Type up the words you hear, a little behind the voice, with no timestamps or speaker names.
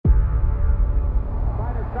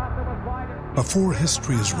Before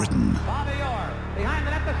history is written,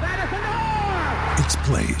 it's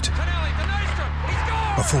played.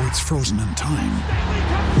 Before it's frozen in time,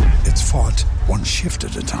 it's fought one shift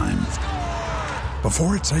at a time.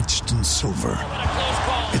 Before it's etched in silver,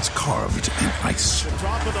 it's carved in ice.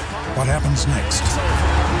 What happens next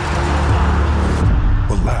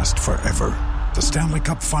will last forever. The Stanley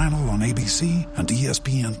Cup Final on ABC and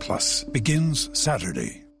ESPN Plus begins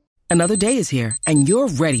Saturday. Another day is here, and you're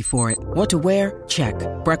ready for it. What to wear? Check.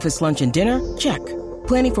 Breakfast, lunch, and dinner? Check.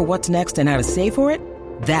 Planning for what's next and how to save for it?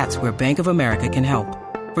 That's where Bank of America can help.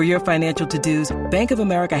 For your financial to-dos, Bank of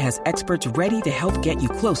America has experts ready to help get you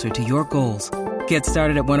closer to your goals. Get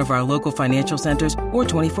started at one of our local financial centers or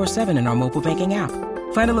 24/7 in our mobile banking app.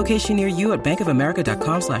 Find a location near you at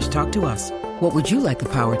bankofamerica.com/talktous. What would you like the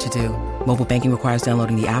power to do? Mobile banking requires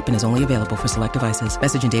downloading the app and is only available for select devices.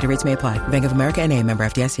 Message and data rates may apply. Bank of America N.A., member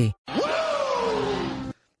FDIC.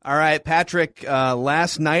 All right, Patrick,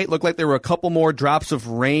 last night looked like there were a couple more drops of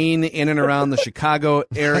rain in and around the Chicago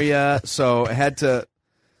area, so I had to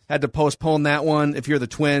postpone that one. If you're the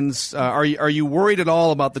Twins, are you worried at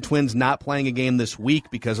all about the Twins not playing a game this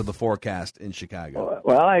week because of the forecast in Chicago?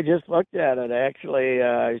 Well, I just looked at it. Actually,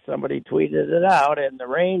 somebody tweeted it out, and the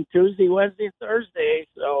rain Tuesday, Wednesday, Thursday,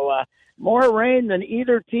 so more rain than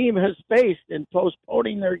either team has faced in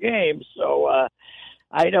postponing their games. So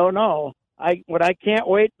I don't know. What I can't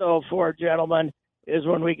wait, though, for, gentlemen, is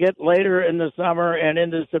when we get later in the summer and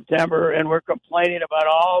into September and we're complaining about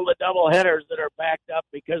all the doubleheaders that are backed up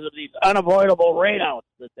because of these unavoidable rainouts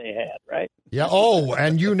that they had, right? Yeah. Oh,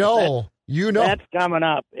 and you know. That's coming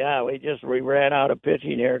up. Yeah, we ran out of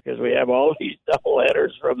pitching here because we have all these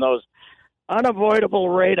doubleheaders from those unavoidable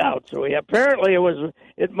rainouts. So apparently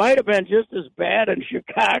it might have been just as bad in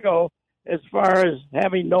Chicago as far as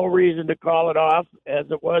having no reason to call it off as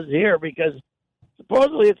it was here, because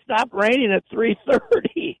supposedly it stopped raining at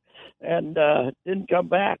 3:30 and didn't come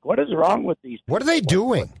back. What is wrong with these people? What are they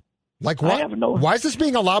doing? Like, what? Why is this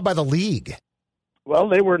being allowed by the league? Well,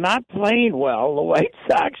 they were not playing well, the White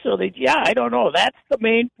Sox, so I don't know. That's the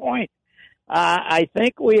main point. I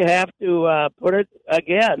think we have to put it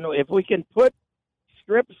again. If we can put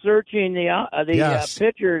strip searching the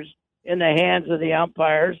pitchers in the hands of the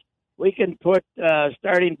umpires, we can put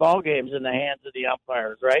starting ball games in the hands of the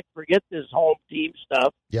umpires, right? Forget this home team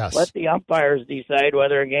stuff. Yes. Let the umpires decide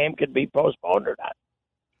whether a game can be postponed or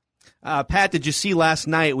not. Pat, did you see last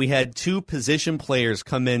night we had two position players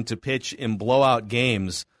come in to pitch in blowout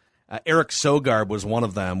games? Eric Sogarb was one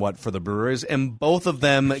of them, for the Brewers, and both of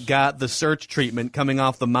them got the search treatment coming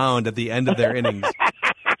off the mound at the end of their innings.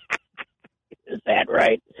 Is that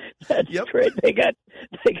right? That's great. They got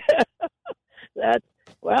that.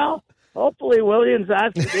 Well, hopefully Williams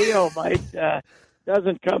Astudillo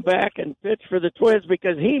doesn't come back and pitch for the Twins,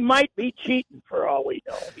 because he might be cheating for all we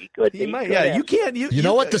know. He could. He might. Yeah, you can't. You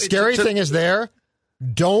know what the scary thing is there?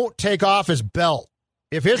 Don't take off his belt.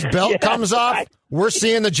 If his belt comes off, we're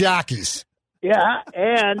seeing the jockeys. Yeah,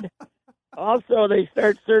 and also they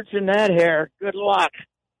start searching that hair. Good luck.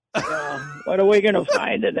 What are we going to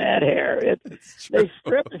find in that hair? They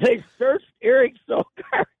searched Eric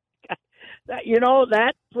Sogarb.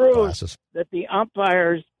 That proves that the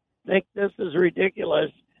umpires think this is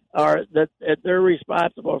ridiculous, or that they're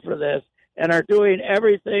responsible for this and are doing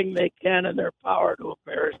everything they can in their power to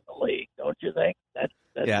embarrass the league. Don't you think? That's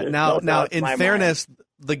Now, in fairness,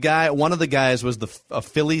 one of the guys was a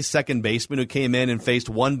Phillies second baseman who came in and faced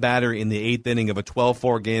one batter in the 8th inning of a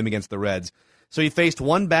 12-4 game against the Reds. So he faced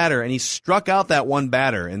one batter, and he struck out that one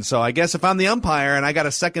batter. And so I guess if I'm the umpire and I got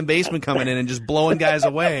a second baseman coming in and just blowing guys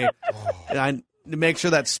away, I make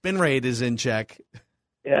sure that spin rate is in check.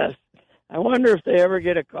 Yes. I wonder if they ever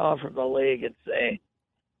get a call from the league and say,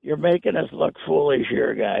 you're making us look foolish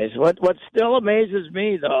here, guys. What still amazes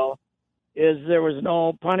me, though, is there was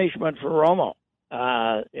no punishment for Romo.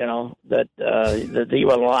 That he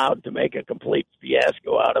was allowed to make a complete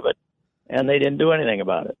fiasco out of it, and they didn't do anything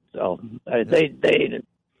about it. So I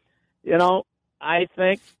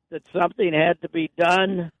think that something had to be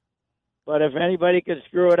done, but if anybody could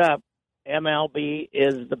screw it up, MLB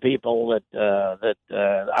is the people that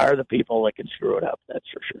are the people that can screw it up. That's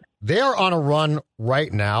for sure. They are on a run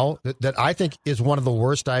right now that I think is one of the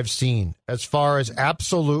worst I've seen, as far as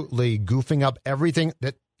absolutely goofing up everything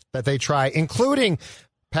that they try, including,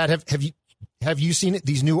 Pat, have you seen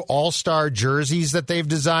these new all-star jerseys that they've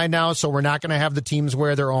designed now? So we're not going to have the teams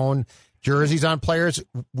wear their own jerseys on players.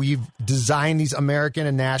 We've designed these American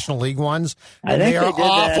and National League ones, and they are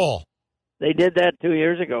awful. They did that 2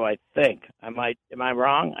 years ago, I think. Am I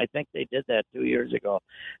wrong? I think they did that 2 years ago.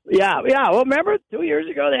 Yeah. Well, remember 2 years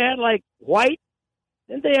ago they had like white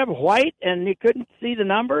Didn't they have white and you couldn't see the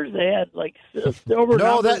numbers? They had like silver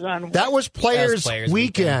numbers on white. That was Players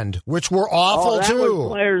Weekend, which were awful that too.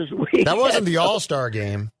 Was Players Weekend. That wasn't the All-Star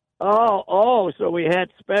game. So we had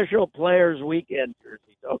special Players Weekend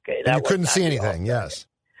jerseys. Okay, you couldn't see anything. Yes.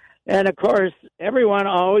 And of course, everyone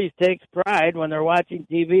always takes pride when they're watching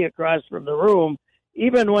TV across from the room,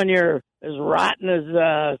 even when you're as rotten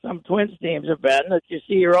as some Twins teams have been, that you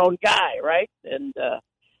see your own guy, right? And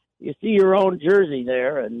you see your own jersey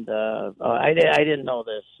there, and I didn't know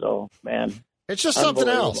this, so, man. It's just something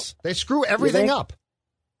else. They screw everything up.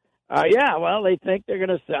 Yeah, well, they think they're going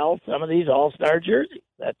to sell some of these all-star jerseys.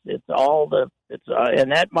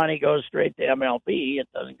 And that money goes straight to MLB. It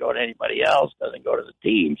doesn't go to anybody else, doesn't go to the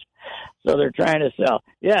teams. So they're trying to sell.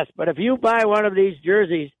 Yes, but if you buy one of these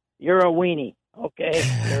jerseys, you're a weenie, okay?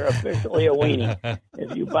 You're officially a weenie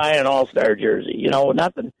if you buy an all-star jersey. You know,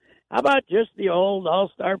 nothing. How about just the old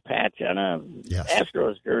all-star patch on a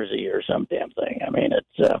Astros jersey or some damn thing? I mean,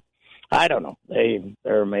 it's I don't know.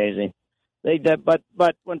 They're amazing.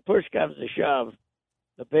 But when push comes to shove,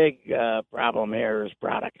 the big problem here is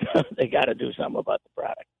product. They got to do something about the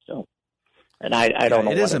product. So, and I don't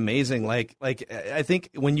know. It is amazing. Like I think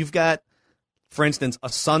when you've got, for instance, a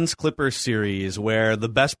Suns Clippers series where the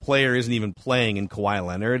best player isn't even playing in Kawhi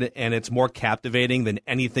Leonard, and it's more captivating than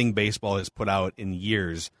anything baseball has put out in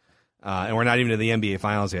years. And we're not even in the NBA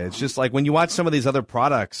Finals yet. It's just like when you watch some of these other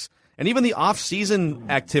products, and even the off-season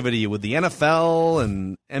activity with the NFL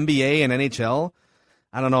and NBA and NHL,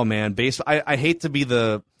 I don't know, man. I hate to be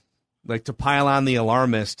to pile on the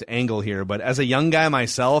alarmist angle here, but as a young guy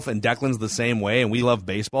myself, and Declan's the same way, and we love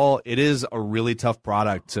baseball, it is a really tough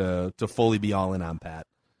product to fully be all in on, Pat.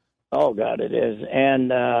 Oh, God, it is.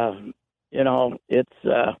 And, it's...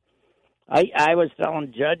 I was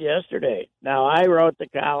telling Judd yesterday. Now, I wrote the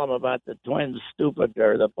column about the Twins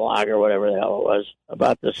or the blog or whatever the hell it was,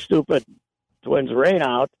 about the stupid Twins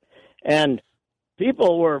rainout, and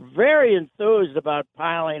people were very enthused about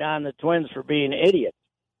piling on the Twins for being idiots.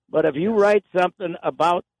 But if you write something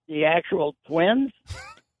about the actual Twins,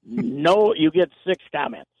 you get 6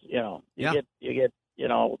 comments. You get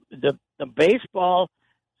the baseball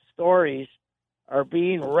stories are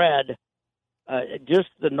being read. Just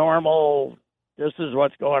the normal, this is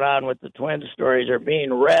what's going on with the Twins stories are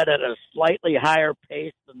being read at a slightly higher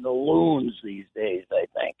pace than the loons these days, I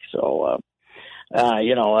think. So,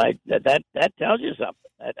 that tells you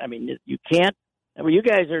something. I mean, you can't, you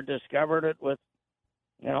guys are discovering it with,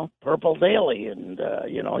 Purple Daily, and,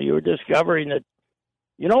 you were discovering that,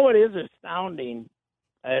 what is astounding,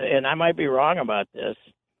 and I might be wrong about this,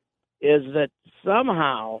 is that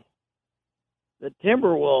somehow the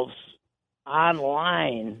Timberwolves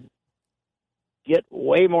online get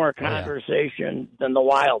way more conversation than the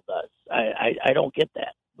Wild does. I don't get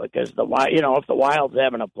that, because if the Wild's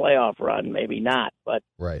having a playoff run, maybe not, but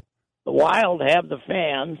right. The Wild have the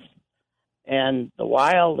fans, and the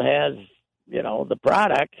Wild has the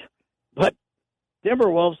product, but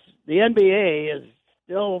Timberwolves, the NBA is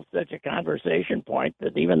still such a conversation point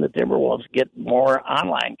that even the Timberwolves get more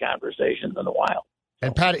online conversation than the Wild.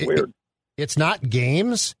 And Pat, it's not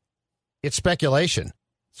games. It's speculation.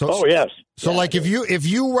 So, yes. So, if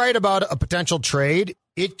you write about a potential trade,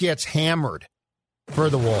 it gets hammered for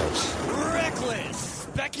the Wolves. Reckless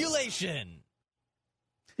speculation.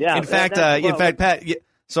 Yeah. In fact, Pat.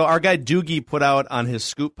 So our guy Doogie put out on his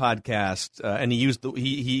Scoop podcast, and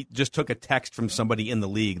he just took a text from somebody in the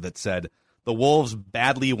league that said the Wolves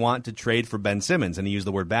badly want to trade for Ben Simmons, and he used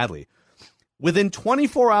the word badly. Within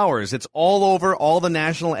 24 hours, it's all over all the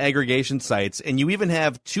national aggregation sites, and you even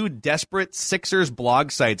have 2 desperate Sixers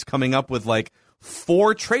blog sites coming up with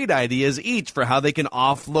 4 trade ideas each for how they can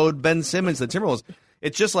offload Ben Simmons to the Timberwolves.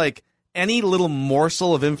 It's just like any little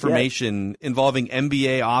morsel of information involving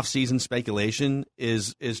NBA offseason speculation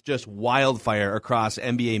is just wildfire across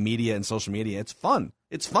NBA media and social media. It's fun.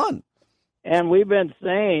 It's fun. And we've been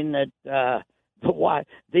saying that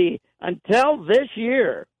until this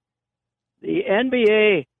year, the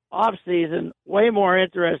NBA offseason way more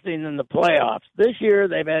interesting than the playoffs. This year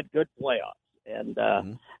they've had good playoffs, and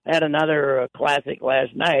had another classic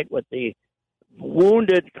last night with the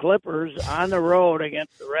wounded Clippers on the road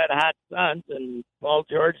against the red hot Suns, and Paul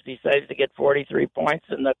George decides to get 43 points,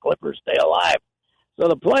 and the Clippers stay alive. So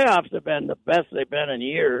the playoffs have been the best they've been in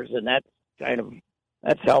years, and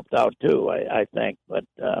that's helped out too, I think. But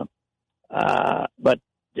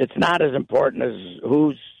it's not as important as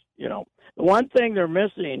who's. The one thing they're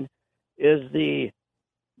missing is the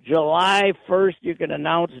July 1st you can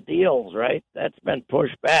announce deals, right? That's been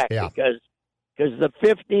pushed back because the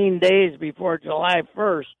 15 days before July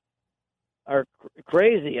 1st are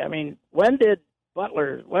crazy. I mean, when did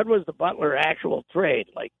Butler? When was the Butler actual trade?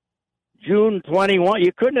 Like June 21.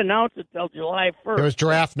 You couldn't announce it till July 1st. It was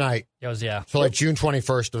draft night. It was, yeah. So like June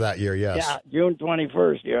 21st of that year, yes. Yeah, June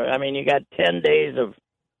 21st. I mean, you got 10 days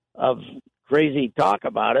of crazy talk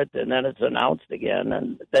about it, and then it's announced again.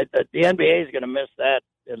 And the NBA is going to miss that.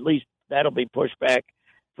 At least that'll be pushed back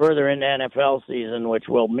further into NFL season, which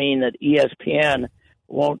will mean that ESPN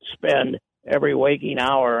won't spend every waking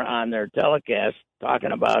hour on their telecast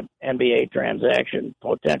talking about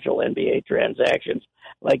potential NBA transactions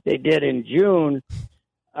like they did in June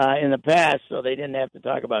in the past, so they didn't have to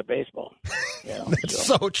talk about baseball. That's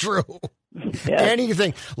so true. Yeah.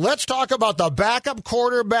 Anything. Let's talk about the backup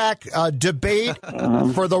quarterback debate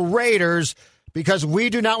for the Raiders, because we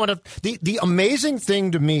do not want to. The amazing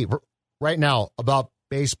thing to me right now about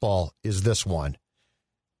baseball is this one.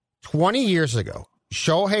 20 years ago,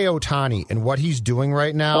 Shohei Ohtani and what he's doing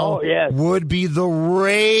right now would be the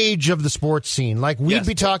rage of the sports scene. Like, we'd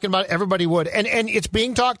be talking about, everybody would. And it's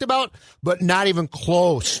being talked about, but not even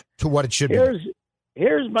close to what it should be.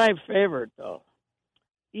 Here's my favorite, though.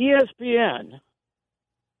 ESPN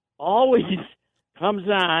always comes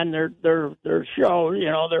on their shows,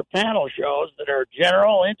 their panel shows that are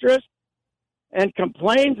general interest, and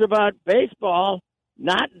complains about baseball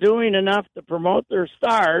not doing enough to promote their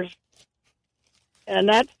stars.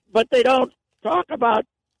 But they don't talk about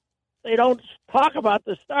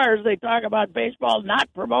the stars. They talk about baseball not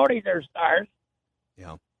promoting their stars.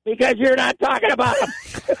 Yeah. Because you're not talking about them.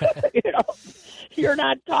 You're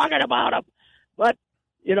not talking about them. But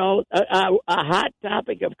a hot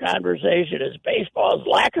topic of conversation is baseball's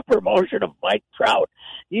lack of promotion of Mike Trout.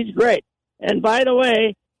 He's great. And by the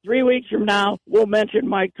way, 3 weeks from now, we'll mention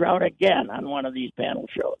Mike Trout again on one of these panel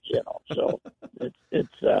shows. So it's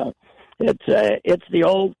the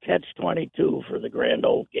old catch-22 for the grand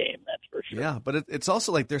old game. That's for sure. Yeah, but it's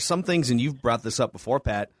also like there's some things, and you've brought this up before,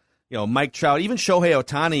 Pat. Mike Trout, even Shohei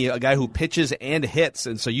Ohtani, a guy who pitches and hits,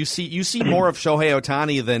 and so you see more of Shohei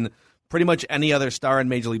Ohtani than pretty much any other star in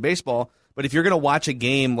Major League Baseball. But if you're going to watch a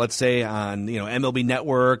game, let's say on MLB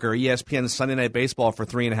Network or ESPN Sunday Night Baseball for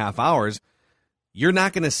 3.5 hours, you're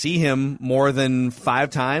not going to see him more than 5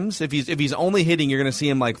 times. If he's only hitting, you're going to see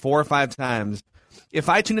him like 4 or 5 times. If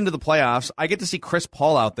I tune into the playoffs, I get to see Chris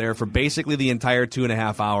Paul out there for basically the entire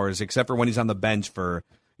 2.5 hours, except for when he's on the bench for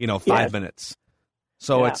 5 minutes.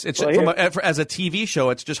 So it's as a TV show,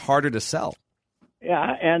 it's just harder to sell.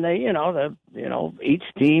 Yeah, and each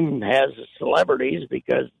team has celebrities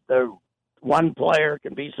because the one player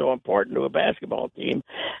can be so important to a basketball team,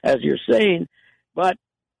 as you're saying. But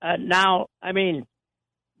now, I mean,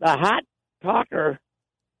 the hot talker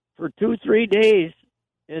for 2-3 days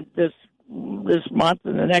in this month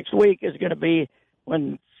and the next week is going to be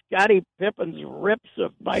when Scottie Pippen's rips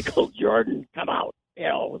of Michael Jordan come out.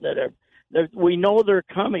 We know they're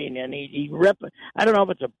coming, and he ripped. I don't know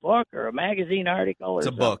if it's a book or a magazine article or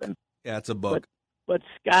something. It's a book. Yeah, it's a book. But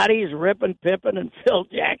Scottie's ripping Pippen and Phil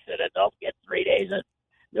Jackson, and they'll get 3 days.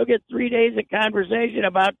 They'll get 3 days of conversation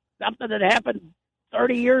about something that happened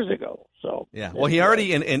 30 years ago. So yeah, well, he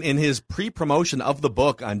already in his pre-promotion of the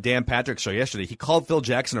book on Dan Patrick's show yesterday, he called Phil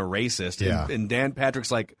Jackson a racist. Yeah. And Dan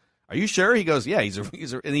Patrick's like, "Are you sure?" He goes, "Yeah, he's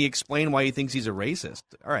a," and he explained why he thinks he's a racist.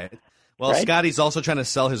 All right. Well, right. Scotty's also trying to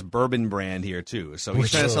sell his bourbon brand here, too. So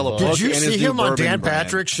he's trying to sell a book. Did you and see his him new on bourbon Dan brand.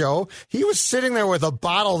 Patrick's show? He was sitting there with a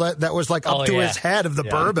bottle that was like up to his head of the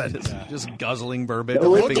bourbon. Just guzzling bourbon.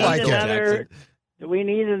 Do we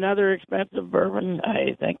need another expensive bourbon?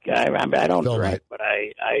 I think I don't drink, but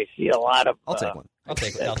I see a lot of. I'll take one. I'll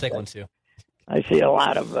take one too. I see a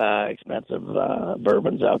lot of expensive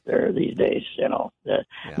bourbons out there these days.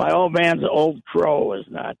 My old man's Old Crow is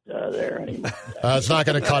not there anymore. It's not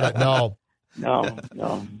going to cut it. No.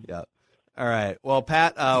 No. Yeah. All right. Well,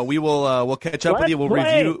 Pat, we'll catch up with you. We'll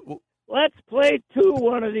review. Let's play 2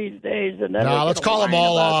 one of these days, and then let's call them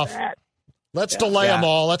all off. Let's delay them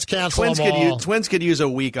all. Let's cancel them all. Twins could use a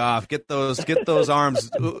week off. Get those arms,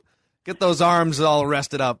 get those arms all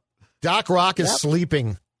rested up. Doc Rock is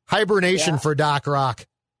sleeping. Hibernation for Doc Rock.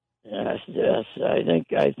 Yes. I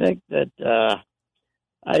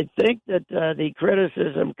think that the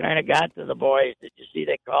criticism kind of got to the boys. Did you see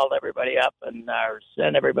they called everybody up and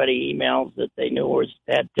sent everybody emails that they knew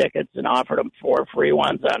had tickets and offered them 4 free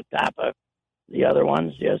ones on top of the other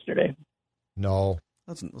ones yesterday? No,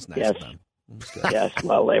 that's nice yes. of them. Yes.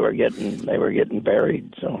 Well, they were getting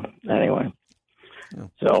buried. So anyway,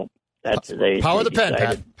 so that's power the pen,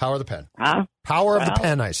 Pat. Power the pen. Huh? Power of the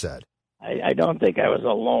pen. I said. I don't think I was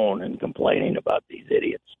alone in complaining about these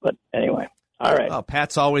idiots, but anyway. All right. Well,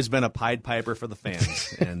 Pat's always been a Pied Piper for the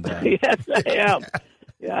fans. And yes, I am.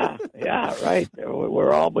 Yeah, right.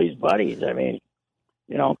 We're always buddies. I mean,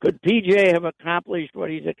 could PJ have accomplished what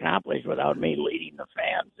he's accomplished without me leading the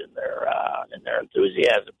fans in their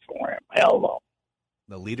enthusiasm for him? Hell no.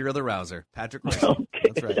 The leader of the rouser, Patrick Ray. Okay.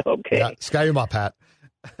 That's right. Okay. Yeah, sky your up, Pat.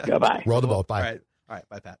 Goodbye. Roll the boat. Bye. All right.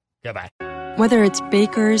 Bye, Pat. Goodbye. Whether it's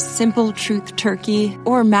Baker's Simple Truth Turkey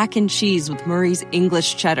or mac and cheese with Murray's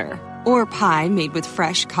English Cheddar or pie made with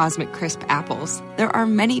fresh Cosmic Crisp apples, there are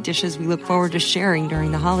many dishes we look forward to sharing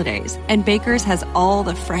during the holidays. And Baker's has all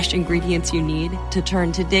the fresh ingredients you need to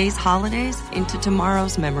turn today's holidays into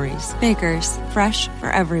tomorrow's memories. Baker's, fresh for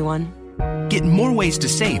everyone. Get more ways to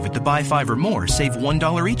save at the Buy 5 or More Save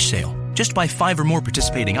 $1 each sale. Just buy 5 or more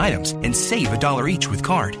participating items and save $1 each with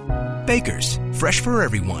card. Baker's, fresh for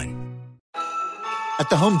everyone. At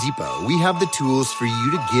the Home Depot, we have the tools for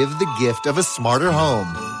you to give the gift of a smarter home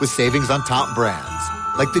with savings on top brands,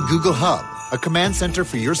 like the Google Hub, a command center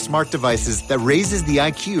for your smart devices that raises the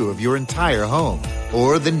IQ of your entire home,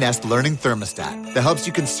 or the Nest Learning Thermostat that helps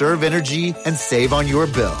you conserve energy and save on your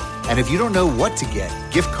bill. And if you don't know what to get,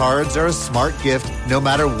 gift cards are a smart gift no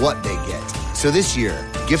matter what they get. So this year,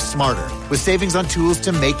 gift smarter with savings on tools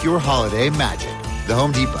to make your holiday magic. The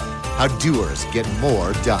Home Depot, how doers get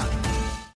more done.